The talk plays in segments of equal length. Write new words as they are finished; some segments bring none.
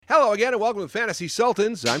Hello again and welcome to Fantasy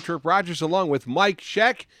Sultans. I'm Trip Rogers along with Mike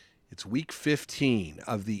Sheck. It's week 15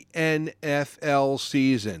 of the NFL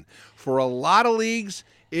season. For a lot of leagues,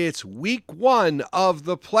 it's week 1 of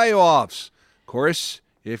the playoffs. Of course,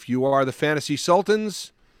 if you are the Fantasy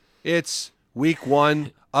Sultans, it's week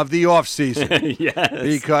 1 of the offseason. Yes.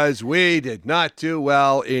 Because we did not do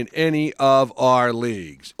well in any of our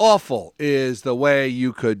leagues. Awful is the way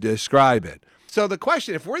you could describe it. So the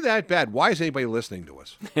question, if we're that bad, why is anybody listening to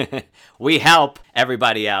us? We help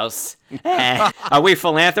everybody else. Are we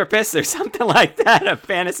philanthropists or something like that? A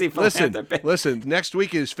fantasy philanthropist? Listen, next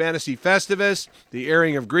week is Fantasy Festivus, the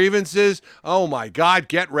airing of grievances. Oh my God,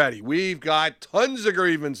 get ready. We've got tons of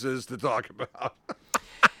grievances to talk about.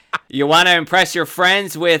 You want to impress your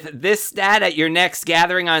friends with this stat at your next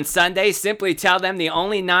gathering on Sunday? Simply tell them the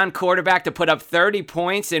only non-quarterback to put up 30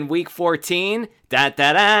 points in Week 14,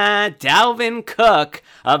 Dalvin Cook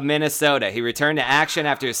of Minnesota. He returned to action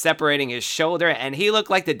after separating his shoulder, and he looked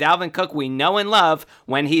like the Dalvin Cook we know and love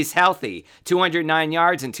when he's healthy. 209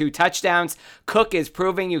 yards and 2 touchdowns. Cook is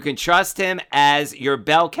proving you can trust him as your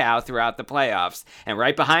bell cow throughout the playoffs. And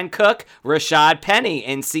right behind Cook, Rashad Penny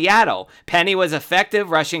in Seattle. Penny was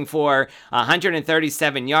effective, rushing for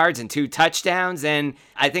 137 yards and 2 touchdowns, and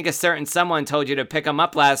I think a certain someone told you to pick him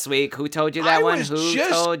up last week. Who told you that one? Who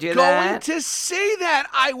told you that?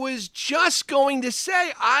 I was just going to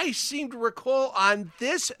say, I seem to recall on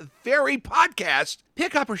this very podcast,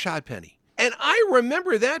 pick up Rashad Penny. And I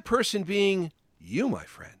remember that person being you, my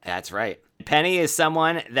friend. That's right. Penny is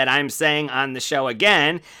someone that I'm saying on the show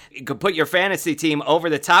again. You could put your fantasy team over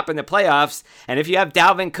the top in the playoffs, and if you have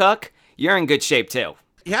Dalvin Cook, you're in good shape too.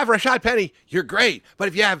 You have Rashad Penny, you're great. But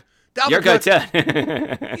if you have Dalvin You're Cook, good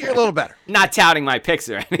too. you're a little better. Not touting my picks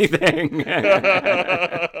or anything.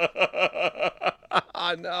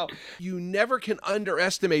 No. You never can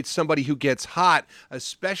underestimate somebody who gets hot,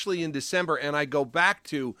 especially in December. And I go back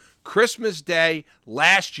to Christmas Day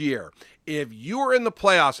last year. If you were in the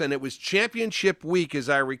playoffs, and it was championship week, as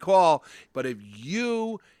I recall, but if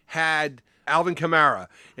you had Alvin Kamara,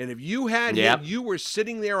 and if you had him, you were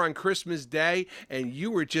sitting there on Christmas Day, and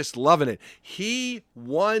you were just loving it. He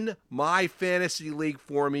won my fantasy league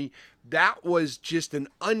for me. That was just an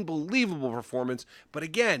unbelievable performance. But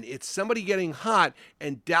again, it's somebody getting hot,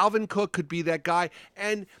 and Dalvin Cook could be that guy.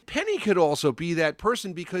 And Penny could also be that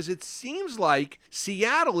person, because it seems like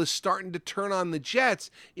Seattle is starting to turn on the Jets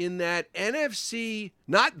in that NFC,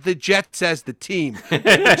 not the Jets as the team.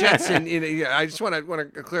 The Jets I just want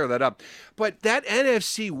to clear that up. But that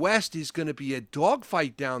NFC West is going to be a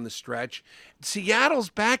dogfight down the stretch. Seattle's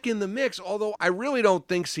back in the mix, although I really don't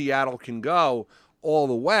think Seattle can go all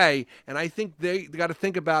the way, and I think they got to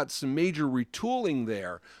think about some major retooling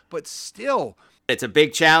there. But still, it's a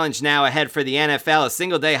big challenge now ahead for the NFL. A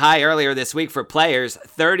single-day high earlier this week for players.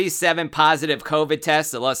 37 positive COVID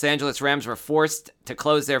tests. The Los Angeles Rams were forced to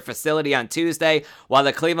close their facility on Tuesday, while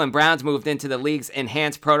the Cleveland Browns moved into the league's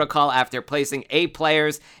enhanced protocol after placing 8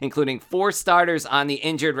 players, including 4 starters, on the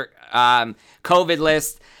injured COVID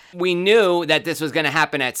list. We knew that this was going to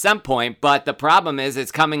happen at some point, but the problem is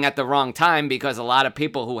it's coming at the wrong time, because a lot of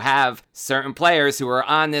people who have certain players who are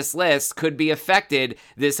on this list could be affected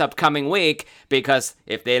this upcoming week, because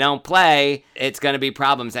if they don't play, it's going to be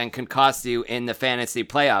problems and can cost you in the fantasy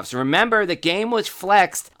playoffs. Remember, the game was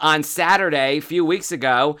flexed on Saturday a few weeks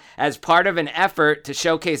ago as part of an effort to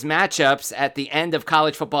showcase matchups at the end of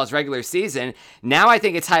college football's regular season. Now I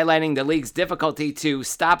think it's highlighting the league's difficulty to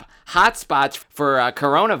stop hotspots for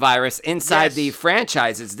coronavirus inside the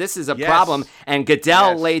franchises. This is a problem, and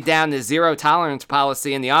Goodell laid down the zero-tolerance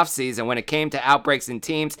policy in the offseason when it came to outbreaks in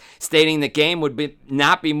teams, stating the game would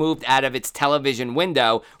not be moved out of its television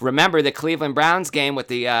window. Remember, the Cleveland Browns game with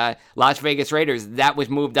the Las Vegas Raiders, that was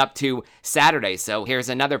moved up to Saturday, so here's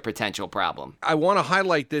another potential problem. I want to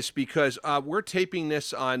highlight this because we're taping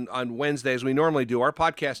this on Wednesday, as we normally do. Our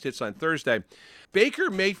podcast hits on Thursday. Baker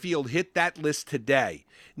Mayfield hit that list today.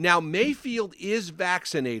 Now, Mayfield is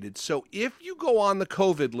vaccinated, so if you go on the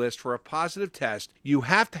COVID list for a positive test, you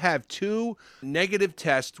have to have 2 negative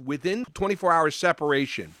tests within 24 hours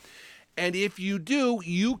separation. And if you do,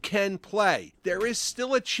 you can play. There is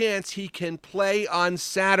still a chance he can play on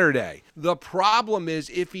Saturday. The problem is,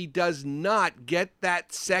 if he does not get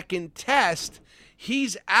that second test,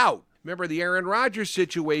 he's out. Remember the Aaron Rodgers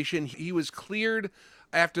situation? He was cleared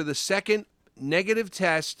after the second negative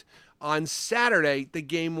test on Saturday. The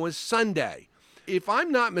game was Sunday. If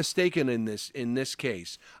I'm not mistaken in this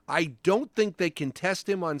case, I don't think they can test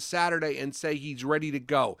him on Saturday and say he's ready to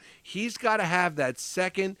go. He's got to have that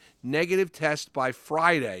second negative test by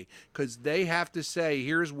Friday because they have to say,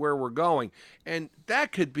 here's where we're going. And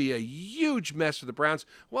that could be a huge mess for the Browns.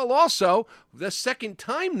 Well, also, the second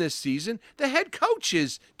time this season, the head coach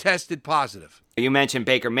is tested positive. You mentioned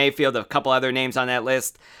Baker Mayfield, a couple other names on that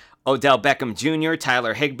list. Odell Beckham Jr.,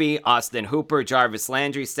 Tyler Higbee, Austin Hooper, Jarvis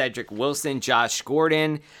Landry, Cedric Wilson, Josh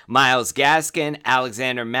Gordon, Myles Gaskin,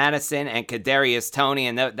 Alexander Madison, and Kadarius Toney,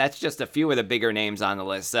 and that's just a few of the bigger names on the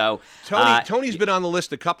list. So Tony's been on the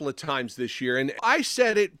list a couple of times this year, and I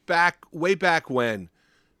said it way back when,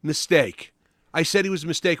 mistake. I said he was a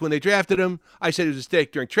mistake when they drafted him. I said he was a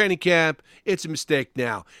mistake during training camp. It's a mistake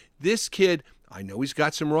now. This kid, I know he's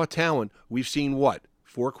got some raw talent. We've seen what,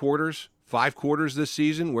 4 quarters? 5 quarters this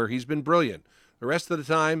season where he's been brilliant. The rest of the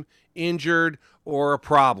time, injured or a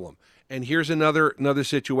problem. And here's another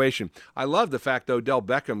situation. I love the fact that Odell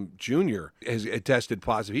Beckham Jr. has tested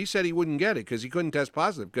positive. He said he wouldn't get it because he couldn't test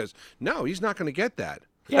positive because, no, he's not going to get that.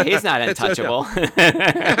 Yeah, he's not untouchable.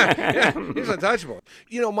 Yeah, he's untouchable.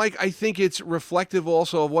 You know, Mike, I think it's reflective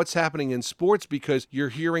also of what's happening in sports because you're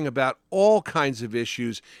hearing about all kinds of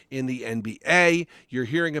issues in the NBA. You're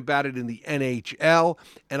hearing about it in the NHL.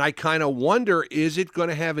 And I kind of wonder, is it going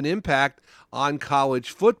to have an impact on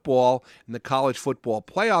college football and the college football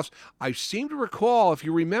playoffs? I seem to recall, if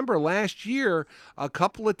you remember last year, a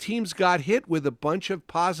couple of teams got hit with a bunch of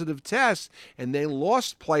positive tests and they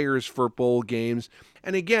lost players for bowl games.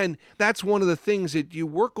 And again, that's one of the things that you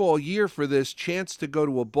work all year for this chance to go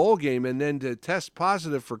to a bowl game and then to test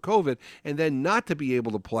positive for COVID and then not to be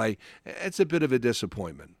able to play. It's a bit of a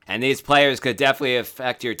disappointment. And these players could definitely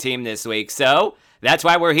affect your team this week. So that's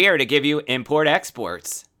why we're here to give you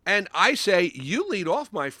import-exports. And I say you lead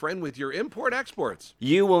off, my friend, with your import-exports.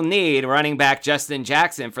 You will need running back Justin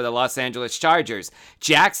Jackson for the Los Angeles Chargers.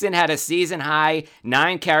 Jackson had a season-high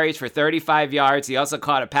 9 carries for 35 yards. He also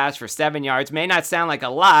caught a pass for 7 yards. May not sound like a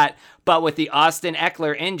lot, but with the Austin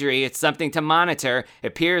Eckler injury, it's something to monitor. It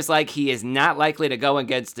appears like he is not likely to go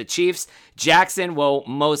against the Chiefs. Jackson will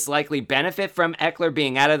most likely benefit from Eckler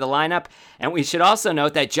being out of the lineup. And we should also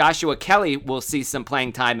note that Joshua Kelly will see some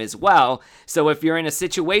playing time as well. So if you're in a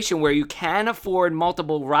situation where you can afford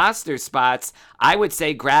multiple roster spots, I would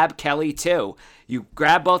say grab Kelly too. You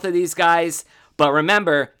grab both of these guys, but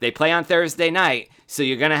remember, they play on Thursday night, so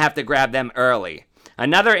you're going to have to grab them early.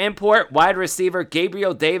 Another import, wide receiver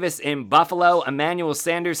Gabriel Davis in Buffalo. Emmanuel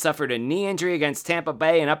Sanders suffered a knee injury against Tampa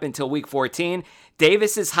Bay, and up until week 14,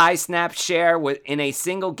 Davis's high snap share in a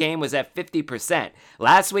single game was at 50%.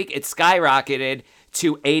 Last week, it skyrocketed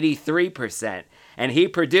to 83%, and he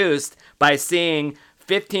produced by seeing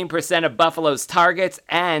 15% of Buffalo's targets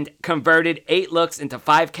and converted 8 looks into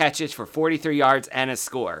 5 catches for 43 yards and a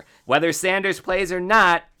score. Whether Sanders plays or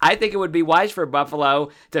not, I think it would be wise for Buffalo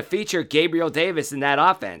to feature Gabriel Davis in that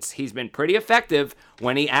offense. He's been pretty effective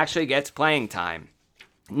when he actually gets playing time.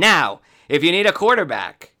 Now, if you need a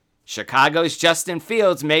quarterback, Chicago's Justin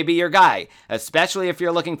Fields may be your guy, especially if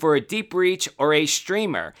you're looking for a deep reach or a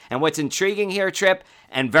streamer. And what's intriguing here, Trip,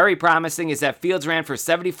 and very promising, is that Fields ran for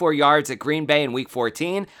 74 yards at Green Bay in Week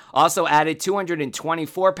 14, also added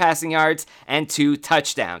 224 passing yards and 2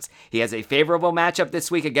 touchdowns. He has a favorable matchup this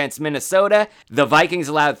week against Minnesota. The Vikings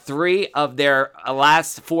allowed 3 of their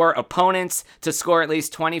last 4 opponents to score at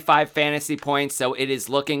least 25 fantasy points, so it is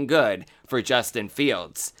looking good for Justin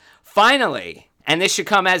Fields. Finally, and this should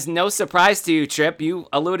come as no surprise to you, Trip, you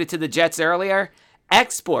alluded to the Jets earlier,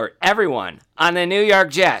 export everyone on the New York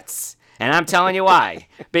Jets. And I'm telling you why.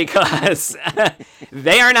 Because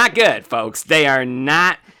they are not good, folks. They are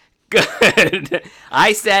not good.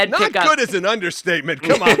 I said not good is an understatement.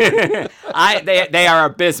 Come on. They are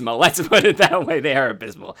abysmal. Let's put it that way. They are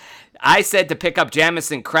abysmal. I said to pick up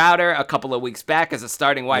Jamison Crowder a couple of weeks back as a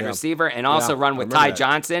starting wide receiver and also run with Ty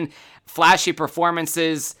Johnson. Flashy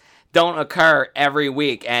performances don't occur every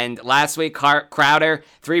week. And last week, Crowder,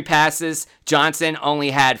 3 passes. Johnson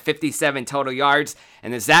only had 57 total yards.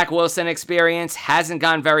 And the Zach Wilson experience hasn't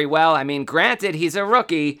gone very well. I mean, granted, he's a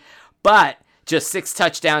rookie, but just 6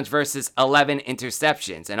 touchdowns versus 11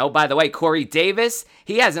 interceptions. And oh, by the way, Corey Davis,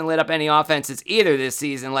 he hasn't lit up any offenses either this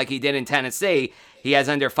season like he did in Tennessee. He has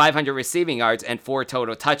under 500 receiving yards and 4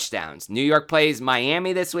 total touchdowns. New York plays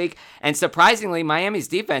Miami this week, and surprisingly, Miami's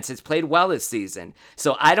defense has played well this season.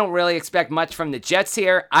 So I don't really expect much from the Jets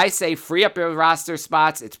here. I say free up your roster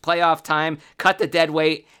spots. It's playoff time. Cut the dead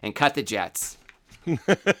weight and cut the Jets.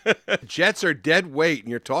 Jets are dead weight,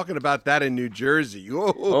 and you're talking about that in New Jersey.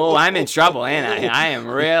 Oh, I'm in trouble, ain't I? I am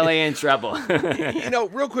really in trouble.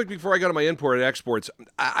 Real quick before I go to my import and exports,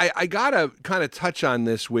 I got to kind of touch on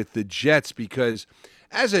this with the Jets because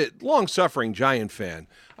as a long-suffering Giant fan,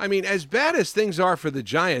 I mean, as bad as things are for the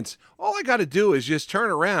Giants, all I got to do is just turn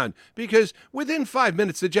around because within 5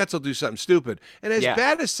 minutes, the Jets will do something stupid. And as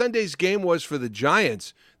bad as Sunday's game was for the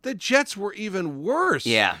Giants, the Jets were even worse.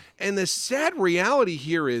 Yeah. And the sad reality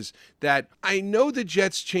here is that I know the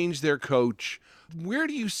Jets changed their coach. Where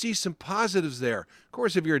do you see some positives there? Of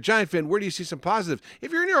course, if you're a Giant fan, where do you see some positives?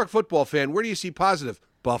 If you're a New York football fan, where do you see positive?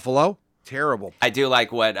 Buffalo? Terrible. I do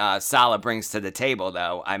like what Saleh brings to the table,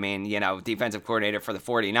 though. I mean, defensive coordinator for the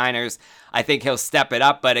 49ers. I think he'll step it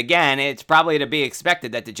up. But again, it's probably to be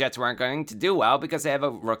expected that the Jets weren't going to do well because they have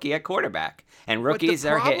a rookie at quarterback. And rookies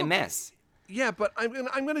are hit and miss. Yeah, but I'm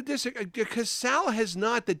going to disagree because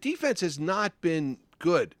Saleh the defense has not been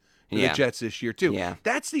good for the Jets this year, too. Yeah.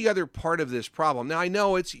 That's the other part of this problem. Now, I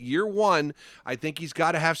know it's year one. I think he's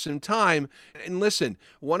got to have some time. And listen,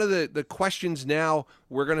 one of the questions now,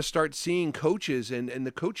 we're going to start seeing coaches and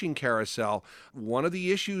the coaching carousel. One of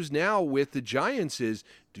the issues now with the Giants is,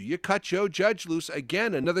 do you cut Joe Judge loose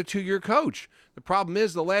again, another 2-year coach? The problem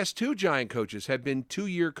is the last 2 Giant coaches have been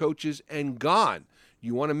 2-year coaches and gone.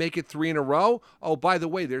 You want to make it 3 in a row? Oh, by the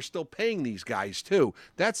way, they're still paying these guys, too.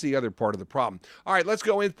 That's the other part of the problem. All right, let's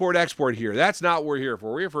go import-export here. That's not what we're here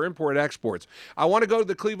for. We're here for import-exports. I want to go to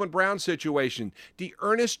the Cleveland Browns situation.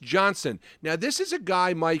 D'Ernest Johnson. Now, this is a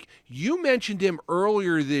guy, Mike, you mentioned him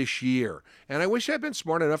earlier this year, and I wish I'd been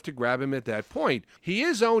smart enough to grab him at that point. He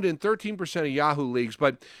is owned in 13% of Yahoo leagues,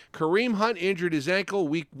 but Kareem Hunt injured his ankle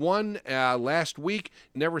week 1 last week,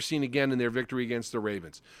 never seen again in their victory against the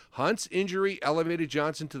Ravens. Hunt's injury elevated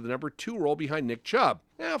Johnson to the number 2 role behind Nick Chubb.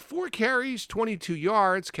 Now, 4 carries, 22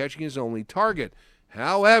 yards, catching his only target.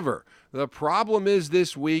 However, the problem is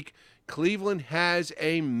this week, Cleveland has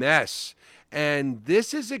a mess. And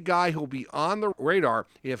this is a guy who'll be on the radar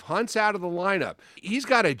if Hunt's out of the lineup. He's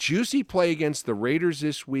got a juicy play against the Raiders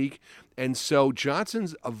this week, and so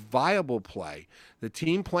Johnson's a viable play. The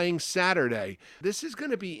team playing Saturday. This is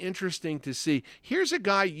going to be interesting to see. Here's a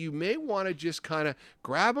guy you may want to just kind of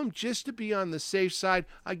grab him just to be on the safe side.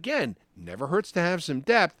 Again, never hurts to have some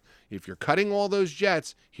depth. If you're cutting all those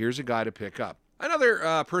Jets, here's a guy to pick up.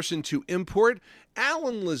 Another person to import,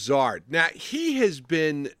 Allen Lazard. Now, he has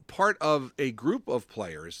been part of a group of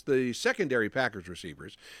players, the secondary Packers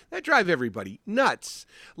receivers, that drive everybody nuts.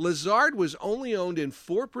 Lazard was only owned in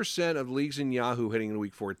 4% of leagues in Yahoo heading into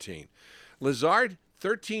Week 14. Lazard,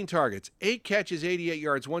 13 targets, 8 catches, 88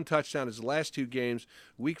 yards, 1 touchdown his last 2 games.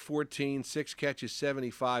 Week 14, 6 catches,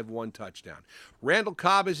 75, 1 touchdown. Randall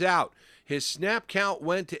Cobb is out. His snap count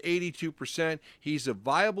went to 82%. He's a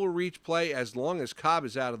viable reach play as long as Cobb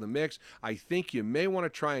is out of the mix. I think you may want to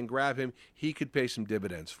try and grab him. He could pay some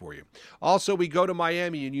dividends for you. Also, we go to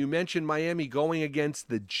Miami, and you mentioned Miami going against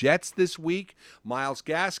the Jets this week. Myles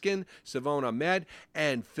Gaskin, Savon Ahmed,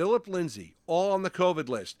 and Phillip Lindsay, all on the COVID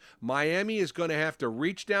list. Miami is going to have to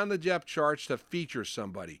reach down the depth charts to feature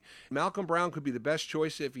somebody. Malcolm Brown could be the best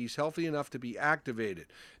choice if he's healthy enough to be activated.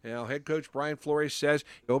 Now, head coach Brian Flores says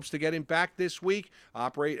he hopes to get him back this week,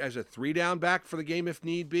 operate as a 3-down back for the game if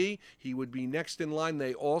need be. He would be next in line.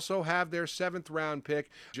 They also have their 7th-round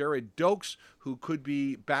pick, Jared Dokes, who could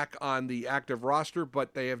be back on the active roster,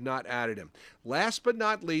 but they have not added him. Last but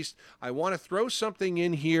not least, I want to throw something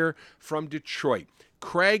in here from Detroit.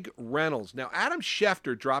 Craig Reynolds. Now, Adam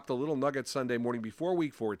Schefter dropped a little nugget Sunday morning before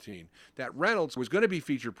Week 14 that Reynolds was going to be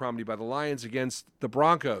featured prominently by the Lions against the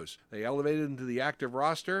Broncos. They elevated him to the active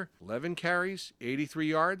roster, 11 carries, 83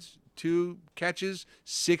 yards, 2 catches,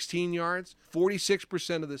 16 yards,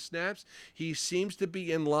 46% of the snaps. He seems to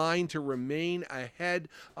be in line to remain ahead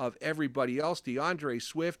of everybody else. DeAndre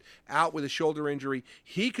Swift out with a shoulder injury.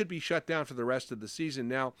 He could be shut down for the rest of the season.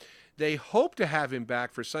 Now, they hope to have him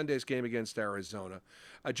back for Sunday's game against Arizona.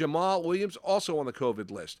 Jamal Williams, also on the COVID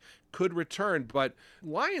list, could return, but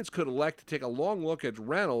Lions could elect to take a long look at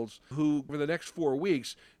Reynolds, who for the next 4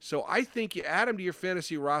 weeks. So I think you add him to your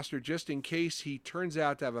fantasy roster just in case he turns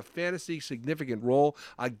out to have a fantasy significant role.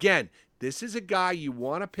 Again, this is a guy you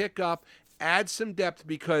want to pick up, add some depth,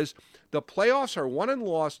 because the playoffs are won and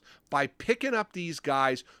lost by picking up these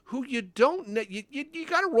guys who you don't you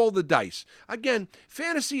got to roll the dice. Again,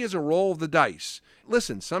 fantasy is a roll of the dice.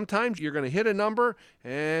 Listen, sometimes you're going to hit a number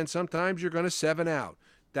and sometimes you're going to 7 out.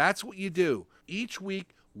 That's what you do. Each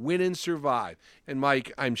week, win and survive. And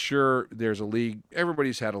Mike, I'm sure there's a league.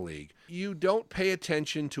 Everybody's had a league. You don't pay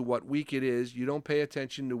attention to what week it is. You don't pay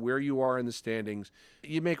attention to where you are in the standings.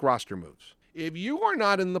 You make roster moves. If you are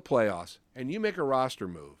not in the playoffs and you make a roster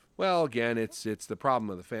move, well, again, it's the problem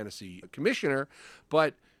of the fantasy commissioner,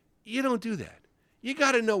 but you don't do that. You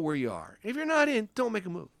got to know where you are. If you're not in, don't make a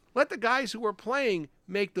move. Let the guys who are playing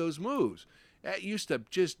make those moves. That used to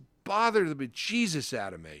just bother the bejesus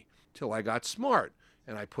out of me till I got smart.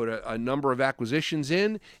 And I put a number of acquisitions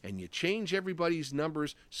in, and you change everybody's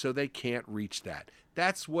numbers so they can't reach that.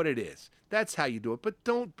 That's what it is. That's how you do it. But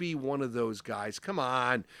don't be one of those guys. Come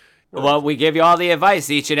on. Well, we give you all the advice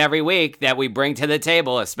each and every week that we bring to the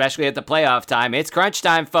table, especially at the playoff time. It's crunch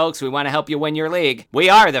time, folks. We want to help you win your league. We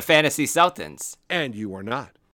are the Fantasy Sultans. And you are not.